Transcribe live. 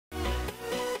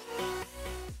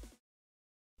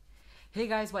Hey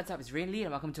guys, what's up? It's Rainly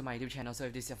and welcome to my YouTube channel. So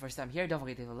if this is your first time here, don't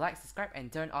forget to like, subscribe and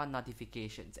turn on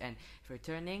notifications. And if you're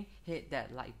returning, hit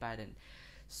that like button.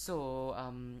 So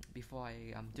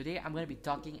today I'm going to be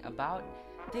talking about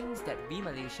things that we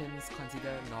Malaysians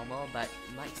consider normal but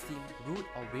might seem rude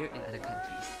or weird in other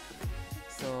countries.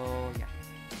 So yeah,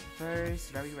 very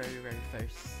first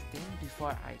thing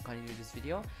before I continue this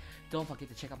video, don't forget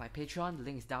to check out my Patreon. The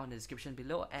link is down in the description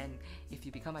below, and if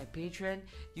you become my patron,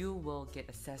 you will get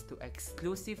access to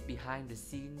exclusive behind the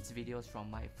scenes videos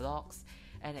from my vlogs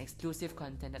and exclusive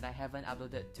content that I haven't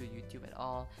uploaded to YouTube at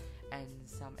all, and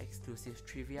some exclusive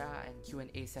trivia and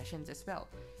Q&A sessions as well.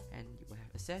 And you will have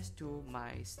access to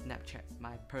my Snapchat,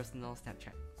 my personal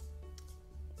Snapchat.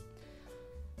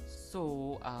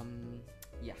 So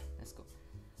yeah, let's go.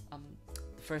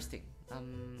 The first thing,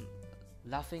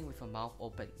 laughing with a mouth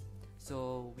open.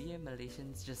 So we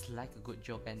Malaysians just like a good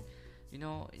joke, and you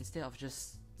know, instead of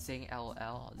just saying LOL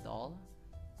or lol,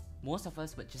 most of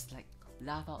us would just like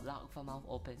laugh out loud with our mouth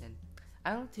open. And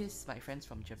I noticed my friends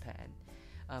from Japan,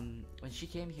 when she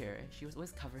came here, she was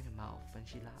always covering her mouth when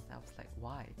she laughed. I was like,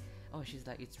 why? Oh, she's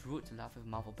like, it's rude to laugh with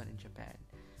mouth open in Japan.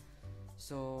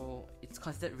 So it's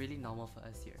considered really normal for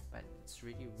us here, but it's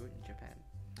really rude in Japan.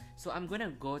 So I'm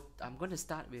gonna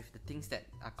start with the things that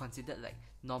are considered like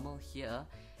normal here,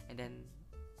 and then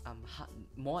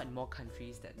more and more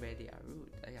countries that where they are rude.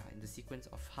 Yeah, in the sequence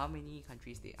of how many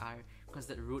countries they are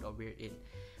considered rude or weird in.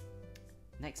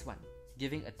 Next one,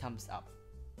 giving a thumbs up.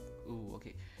 Ooh,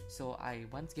 okay. So I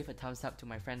once gave a thumbs up to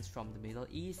my friends from the Middle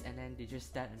East, and then they just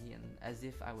stared at me and as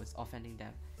if I was offending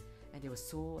them, and they were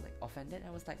so like offended.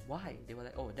 I was like, why? They were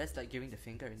like, oh, that's like giving the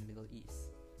finger in the Middle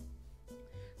East,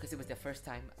 because it was their first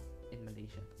time in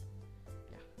Malaysia.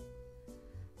 Yeah.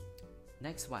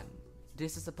 Next one.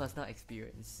 This is a personal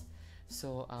experience.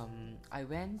 So I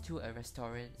went to a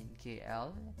restaurant in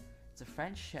KL. It's a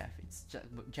French chef. It's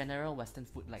general Western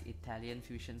food like Italian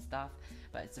fusion stuff,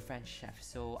 but it's a French chef.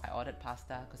 So I ordered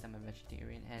pasta because I'm a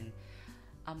vegetarian, and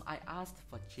I asked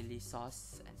for chili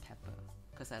sauce and pepper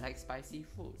because I like spicy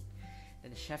food.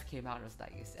 Then the chef came out and was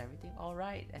like, "Is everything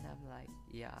alright?" And I'm like,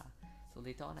 "Yeah." So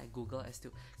later on I Googled as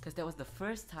to, because that was the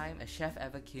first time a chef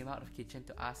ever came out of kitchen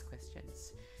to ask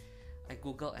questions. I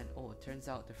Googled, and oh, it turns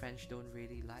out the French don't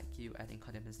really like you adding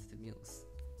condiments to the meals.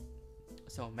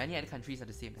 So many other countries are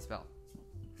the same as well.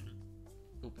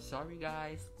 Oops, sorry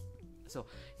guys. So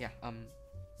yeah,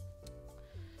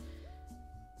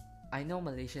 I know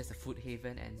Malaysia is a food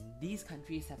haven, and these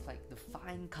countries have like the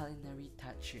fine culinary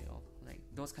touch, you know, like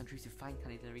those countries with fine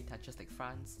culinary touches like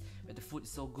France, where the food is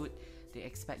so good, they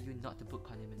expect you not to put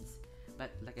condiments.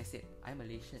 But like I said, I'm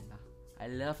Malaysian now. I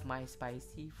love my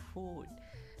spicy food.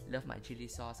 Love my chili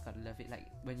sauce, gotta love it. Like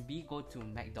when we go to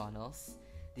McDonald's,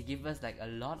 they give us like a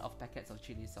lot of packets of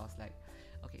chili sauce. Like,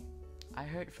 okay, I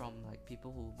heard from like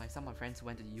people who, some of my friends who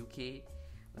went to the UK,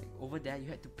 like over there you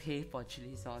had to pay for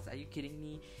chili sauce. Are you kidding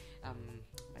me?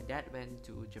 My dad went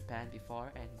to Japan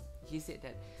before, and he said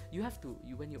that you have to,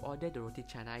 when you order the roti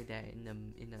canai there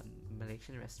in a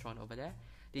Malaysian restaurant over there,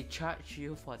 they charge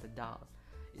you for the dal.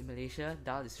 In Malaysia,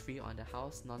 dal is free on the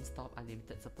house, non-stop,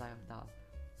 unlimited supply of dal.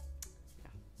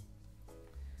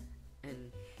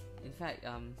 And in fact,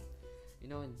 you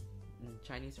know, in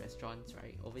Chinese restaurants,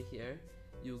 right, over here,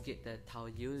 you get the tao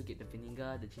yu, you get the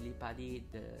vinegar, the chili padi,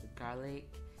 the garlic,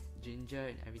 ginger,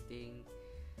 and everything.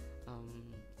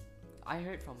 I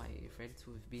heard from my friends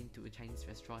who've been to Chinese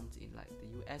restaurants in like the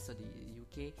US or the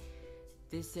UK,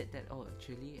 they said that oh,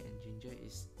 chili and ginger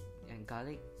and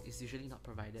garlic is usually not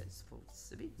provided. So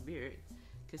it's a bit weird,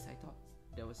 because I thought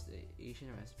that was the Asian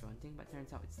restaurant thing, but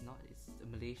turns out it's not. It's a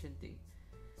Malaysian thing.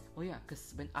 Oh yeah,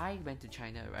 because when I went to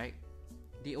China, right,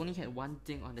 they only had one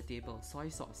thing on the table, soy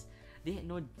sauce. They had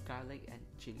no garlic and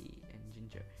chili and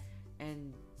ginger.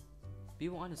 And we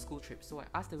were on a school trip, so I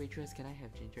asked the waitress, can I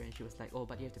have ginger? And she was like, oh,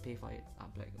 but you have to pay for it.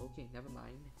 I'm like, okay, never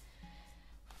mind.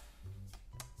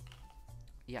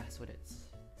 Yeah, so that's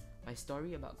my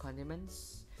story about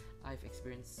condiments. I've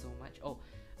experienced so much. Oh,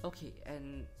 okay,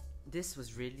 and this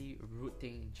was really rude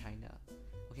thing in China.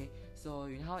 Okay, so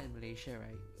you know how in Malaysia,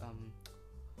 right,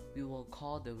 we will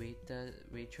call the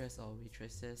waitress or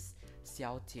waitresses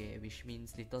小姐, which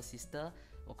means little sister.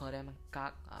 We'll call them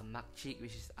kak, makcik,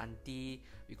 which is auntie.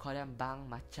 We call them bang,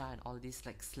 macha, and all these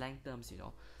like slang terms, you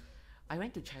know. I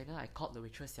went to China, I called the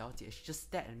waitress 小姐. She just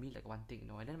stared at me like one thing, you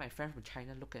know. And then my friend from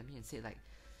China looked at me and said like,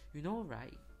 you know,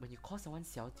 right, when you call someone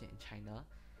小姐 in China,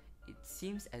 it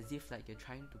seems as if like you're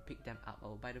trying to pick them up.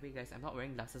 Oh, by the way guys, I'm not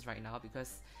wearing glasses right now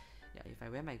because yeah, if I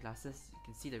wear my glasses, you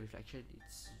can see the reflection.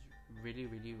 It's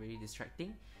really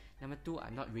distracting. Number two,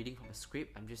 I'm not reading from a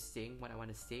script. I'm just saying what I want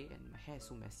to say, and my hair is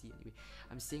so messy anyway.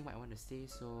 I'm saying what I want to say,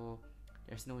 so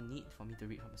there's no need for me to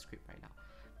read from a script right now.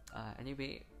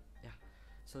 Anyway, yeah.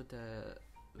 So the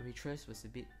waitress was a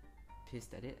bit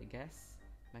pissed at it, I guess.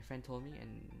 My friend told me,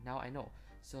 and now I know.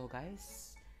 So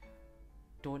guys,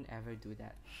 don't ever do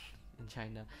that in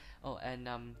China. Oh, and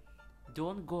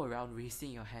don't go around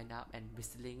raising your hand up and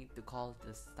whistling to call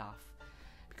the staff,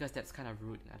 because that's kind of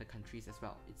rude in other countries as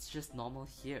well. It's just normal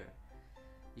here.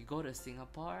 You go to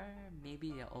Singapore,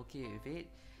 maybe they're okay with it.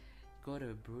 Go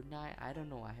to Brunei, I don't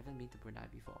know, I haven't been to Brunei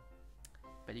before.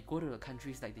 But you go to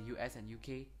countries like the US and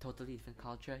UK, totally different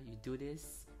culture, you do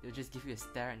this, they'll just give you a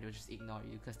stare and they'll just ignore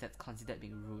you because that's considered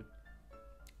being rude.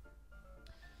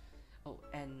 Oh,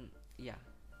 and yeah,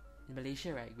 in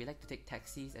Malaysia, right, we like to take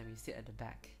taxis and we sit at the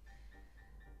back.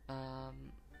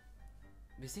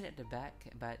 We sit at the back,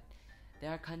 but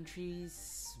there are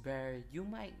countries where you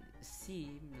might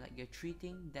seem like you're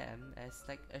treating them as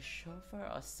like a chauffeur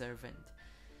or servant.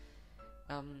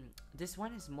 This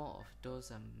one is more of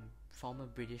those former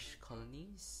British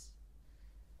colonies.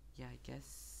 Yeah, I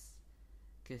guess,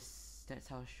 because that's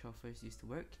how chauffeurs used to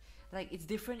work. Like, it's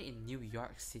different in New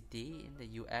York City in the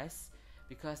US,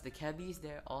 because the cabbies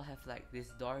there all have like this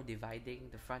door dividing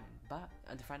the front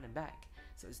and back,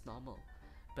 so it's normal.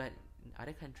 But in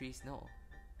other countries, no,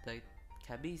 the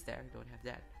cabbies there don't have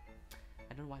that.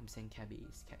 I don't know why I'm saying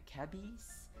cabbies.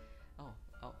 Cabbies? Oh,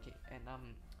 okay. And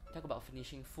talk about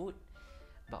finishing food.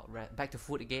 Back to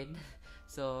food again.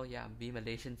 So yeah, we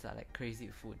Malaysians are like crazy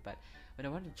with food. But when I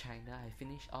went to China, I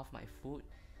finished off my food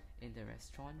in the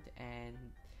restaurant, and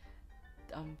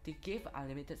they gave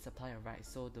unlimited supply of rice.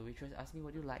 So the waitress asked me,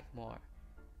 "What do you like more?"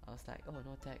 I was like, "Oh,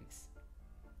 no thanks."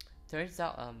 Turns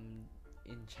out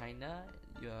in China,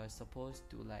 you're supposed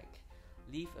to like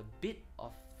leave a bit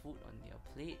of food on your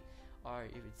plate, or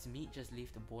if it's meat, just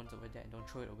leave the bones over there and don't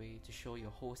throw it away to show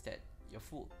your host that you're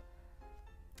full.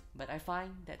 But I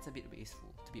find that's a bit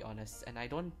wasteful, to be honest, and I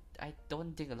don't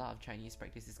think a lot of Chinese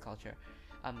practice this culture,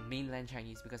 mainland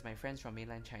Chinese, because my friends from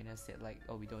mainland China said like,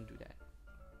 oh, we don't do that.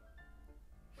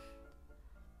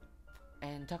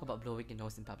 And talk about blowing your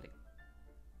nose in public.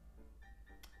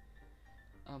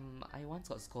 I once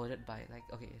got scolded by like,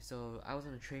 okay, so I was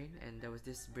on a train and there was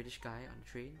this British guy on the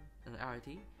train, on the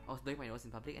RRT. I was blowing my nose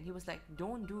in public and he was like,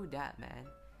 don't do that, man.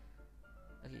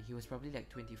 Okay, he was probably like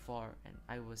 24 and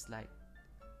I was like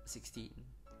 16.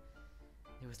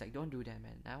 He was like, don't do that,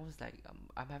 man. And I was like,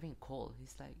 I'm having a cold.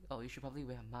 He's like, oh, you should probably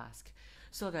wear a mask.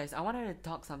 So guys, I wanted to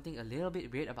talk something a little bit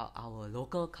weird about our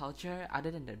local culture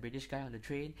other than the British guy on the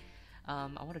train. I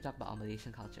want to talk about our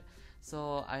Malaysian culture.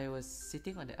 So I was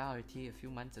sitting on the LRT a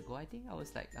few months ago. I think I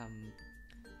was like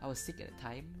I was sick at the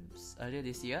time, earlier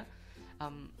this year.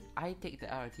 I take the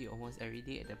LRT almost every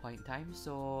day at that point in time,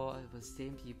 so it was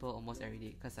same people almost every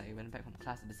day because I went back from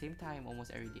class at the same time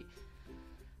almost every day.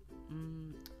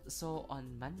 So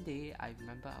on Monday, I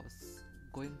remember I was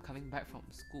coming back from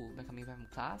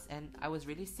class, and I was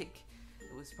really sick.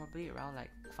 It was probably around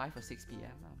like 5 or 6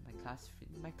 p.m.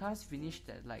 My class finished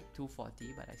at like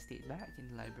 2:40, but I stayed back in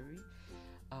the library.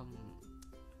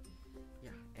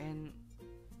 Yeah, and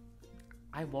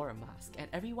I wore a mask, and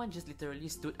everyone just literally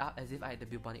stood up as if I had the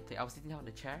bubonic plague. I was sitting down on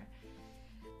the chair,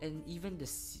 and even the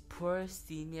poor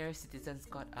senior citizens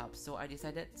got up. So I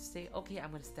decided to say, okay,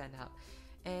 I'm gonna stand up.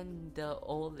 And the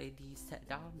old lady sat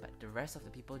down, but the rest of the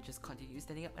people just continued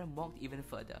standing up and walked even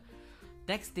further.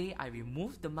 Next day, I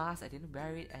removed the mask, I didn't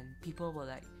wear it, and people were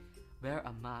like, wear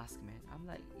a mask, man. I'm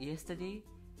like, yesterday,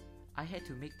 I had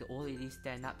to make the old lady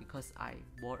stand up because I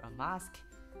wore a mask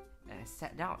and I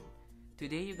sat down.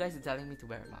 Today, you guys are telling me to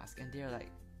wear a mask, and they're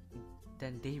like,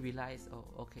 then they realized, oh,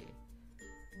 okay.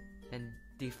 And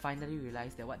they finally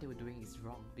realized that what they were doing is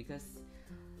wrong, because,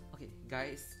 okay,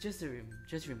 guys, just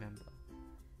remember,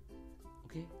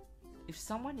 okay, if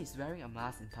someone is wearing a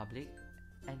mask in public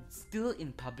and still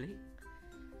in public,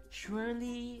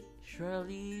 surely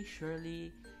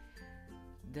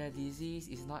the disease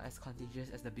is not as contagious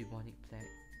as the bubonic plague.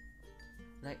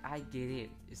 Like, I get it,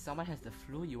 if someone has the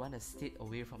flu, you want to sit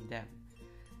away from them,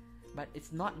 but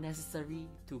it's not necessary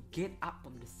to get up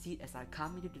from the seat as I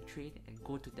come into the train and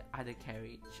go to the other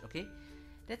carriage, okay?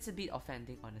 That's a bit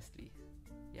offending, honestly.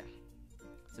 Yeah,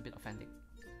 it's a bit offending.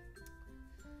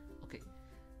 Okay,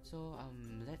 so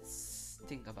let's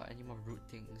think about any more rude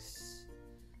things.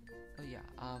 Oh yeah,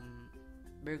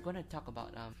 we're gonna talk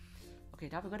about okay,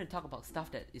 now we're gonna talk about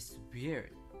stuff that is weird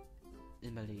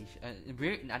in Malaysia,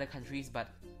 weird in other countries but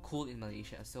cool in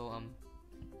Malaysia. So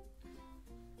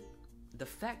the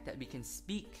fact that we can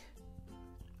speak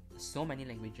so many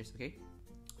languages, okay,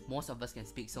 most of us can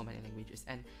speak so many languages,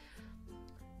 and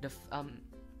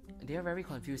they are very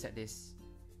confused at this,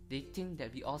 They think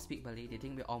that we all speak Malay. They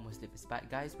think we're all Muslims. But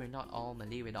guys, we're not all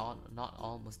Malay. We're not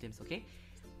all Muslims. Okay,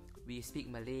 we speak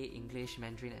Malay, English,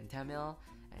 Mandarin, and Tamil,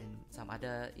 and some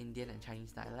other Indian and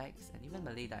Chinese dialects, and even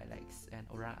Malay dialects, and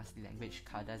Orang Asli language,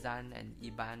 Kadazan and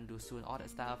Iban, Dusun, all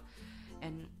that stuff.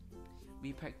 And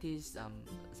we practice,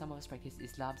 some of us practice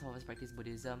Islam, some of us practice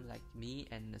Buddhism, like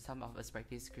me, and some of us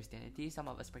practice Christianity, some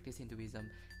of us practice Hinduism,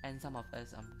 and some of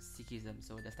us Sikhism.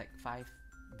 So there's like 5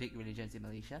 big religions in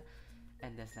Malaysia,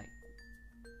 and there's like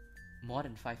more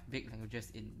than 5 big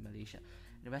languages in Malaysia.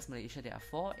 In West Malaysia there are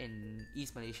 4, in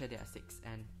East Malaysia there are 6,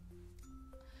 and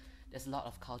there's a lot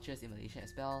of cultures in Malaysia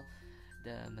as well.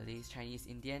 The Malays, Chinese,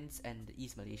 Indians, and the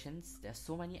East Malaysians. There's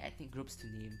so many ethnic groups to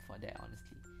name for that,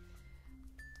 honestly.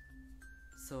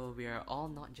 So we are all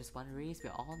not just one race, we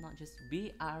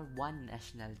are one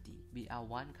nationality. We are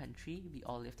one country, we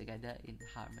all live together in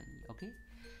harmony, okay?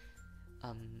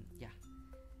 Yeah.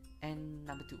 And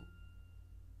number 2.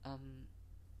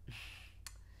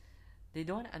 They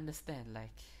don't understand,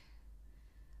 like,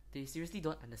 they seriously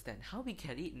don't understand how we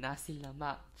can eat nasi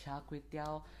lemak, char kway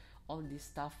teow, all this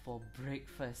stuff for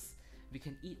breakfast. We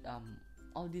can eat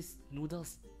all these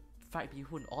noodles, fried bee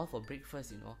hoon, all for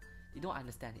breakfast, you know. They don't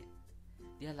understand it.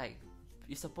 They're like,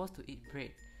 you're supposed to eat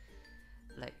bread.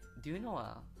 Like, do you know,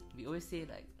 we always say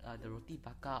like the roti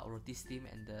bakar or roti steam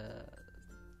and the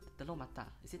telur mata.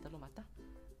 Is it telur mata?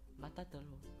 Mata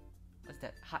telur. What's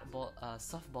that?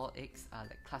 Soft boiled eggs are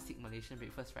like classic Malaysian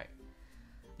breakfast, right?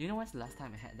 Do you know when's the last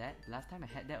time I had that? The last time I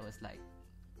had that was like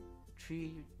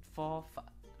 3, 4, 5.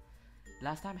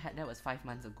 Last time I had that was 5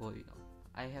 months ago, you know.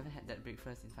 I haven't had that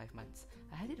breakfast in 5 months.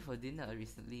 I had it for dinner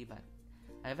recently, but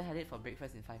I haven't had it for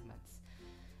breakfast in 5 months.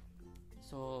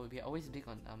 So we're always big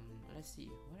on let's see,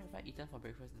 what have I eaten for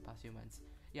breakfast in the past few months?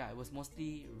 Yeah, it was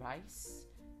mostly rice,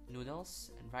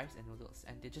 noodles, and rice and noodles,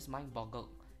 and they just mind boggled.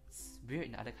 It's weird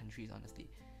in other countries, honestly.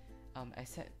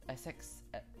 Essex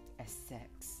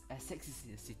is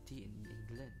a city in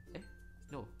England.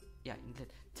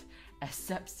 England.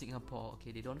 Except Singapore.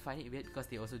 Okay, they don't find it weird because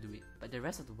they also do it. But the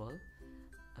rest of the world,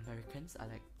 Americans are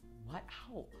like, what?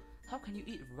 How can you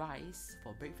eat rice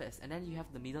for breakfast? And then you have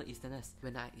the Middle Easterners.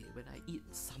 When I eat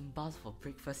sambal for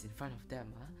breakfast in front of them,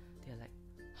 they're like,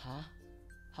 huh?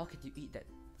 How can you eat that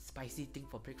spicy thing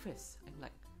for breakfast? I'm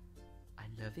like, I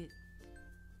love it.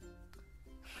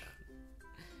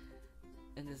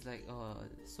 And there's like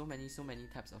so many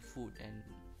types of food, and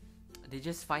they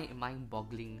just find it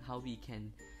mind-boggling how we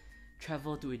can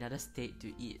travel to another state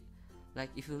to eat. Like,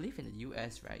 if you live in the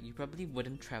US, right, you probably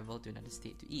wouldn't travel to another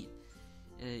state to eat.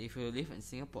 If you live in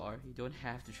Singapore, you don't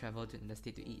have to travel to another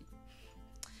state to eat.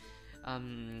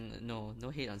 No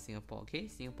hate on Singapore, okay?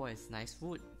 Singapore is nice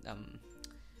food.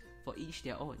 For each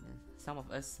their own. Some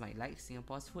of us might like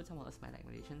Singapore's food, some of us might like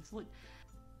Malaysian food.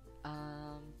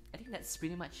 I think that's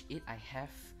pretty much it I have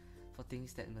for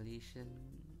things that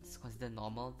Malaysians consider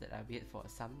normal that are weird for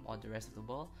some or the rest of the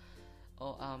world.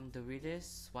 The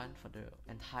weirdest one for the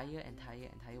entire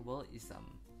world is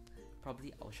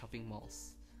probably our shopping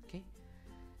malls. Okay,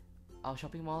 our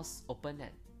shopping malls open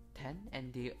at 10,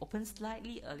 and they open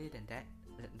slightly earlier than that.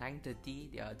 At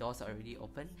 9:30, their doors are already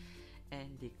open,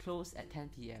 and they close at 10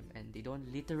 p.m. and they don't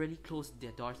literally close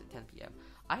their doors at 10 p.m.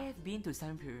 I have been to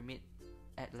Sun Pyramid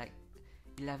at like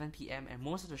 11 p.m. and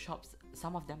most of the shops,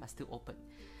 some of them are still open.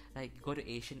 Like, go to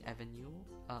Asian Avenue,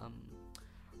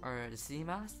 or the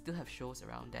cinema, still have shows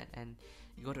around that, and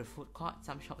you go to the food court,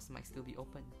 some shops might still be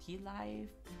open. Tea Life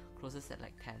closes at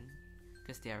like 10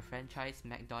 because they are a franchise.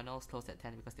 McDonald's closed at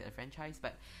 10 because they're a franchise,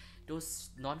 but those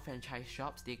non-franchise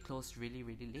shops, they close really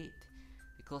late.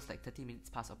 They close like 30 minutes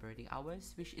past operating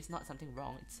hours, which is not something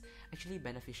wrong, it's actually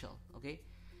beneficial, okay?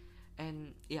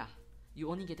 And yeah, you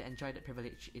only get to enjoy that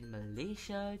privilege in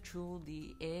Malaysia through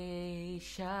the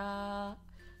Asia.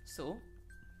 So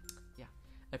yeah,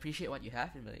 appreciate what you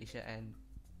have in Malaysia, and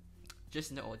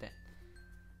just know that,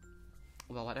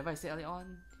 well, whatever I said earlier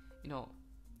on, you know,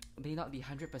 may not be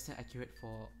 100% accurate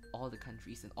for all the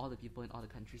countries and all the people in all the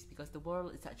countries, because the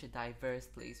world is such a diverse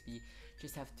place. We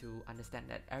just have to understand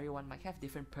that everyone might have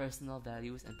different personal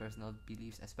values and personal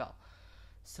beliefs as well.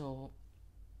 So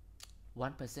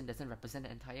one person doesn't represent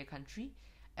the entire country,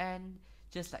 and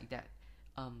just like that,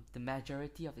 the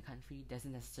majority of the country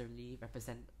doesn't necessarily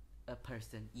represent a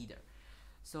person either.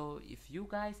 So if you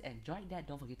guys enjoyed that,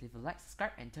 don't forget to leave a like,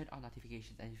 subscribe, and turn on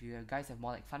notifications. And if you guys have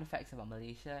more like fun facts about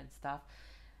Malaysia and stuff,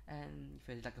 and if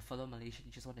you're like a fellow Malaysian,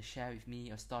 you just want to share with me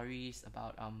your stories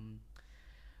about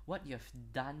what you have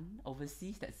done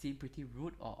overseas that seem pretty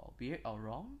rude or weird or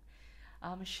wrong,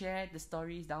 share the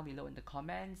stories down below in the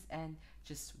comments, and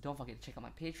just don't forget to check out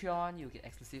my Patreon. You'll get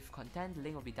exclusive content. The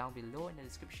link will be down below in the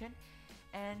description,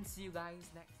 and see you guys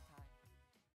next